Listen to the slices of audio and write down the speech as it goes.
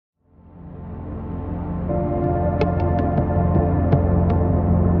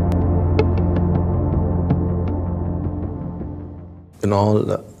when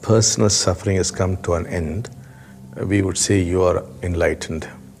all personal suffering has come to an end, we would say you are enlightened.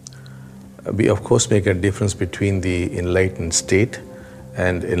 We of course make a difference between the enlightened state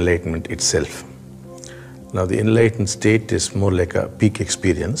and enlightenment itself. Now the enlightened state is more like a peak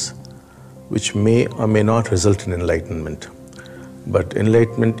experience which may or may not result in enlightenment. But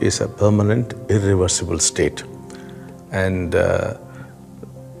enlightenment is a permanent, irreversible state. And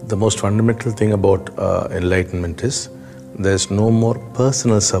the most fundamental thing about enlightenment is there's no more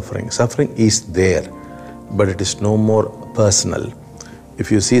personal suffering. Suffering is there, but it is no more personal.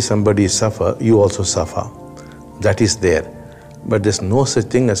 If you see somebody suffer, you also suffer. That is there. But there's no such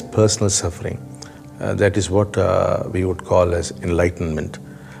thing as personal suffering. That is what we would call as enlightenment,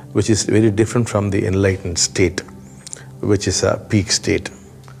 which is very different from the enlightened state, which is a peak state,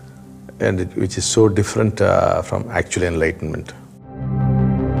 and which is so different from actual enlightenment.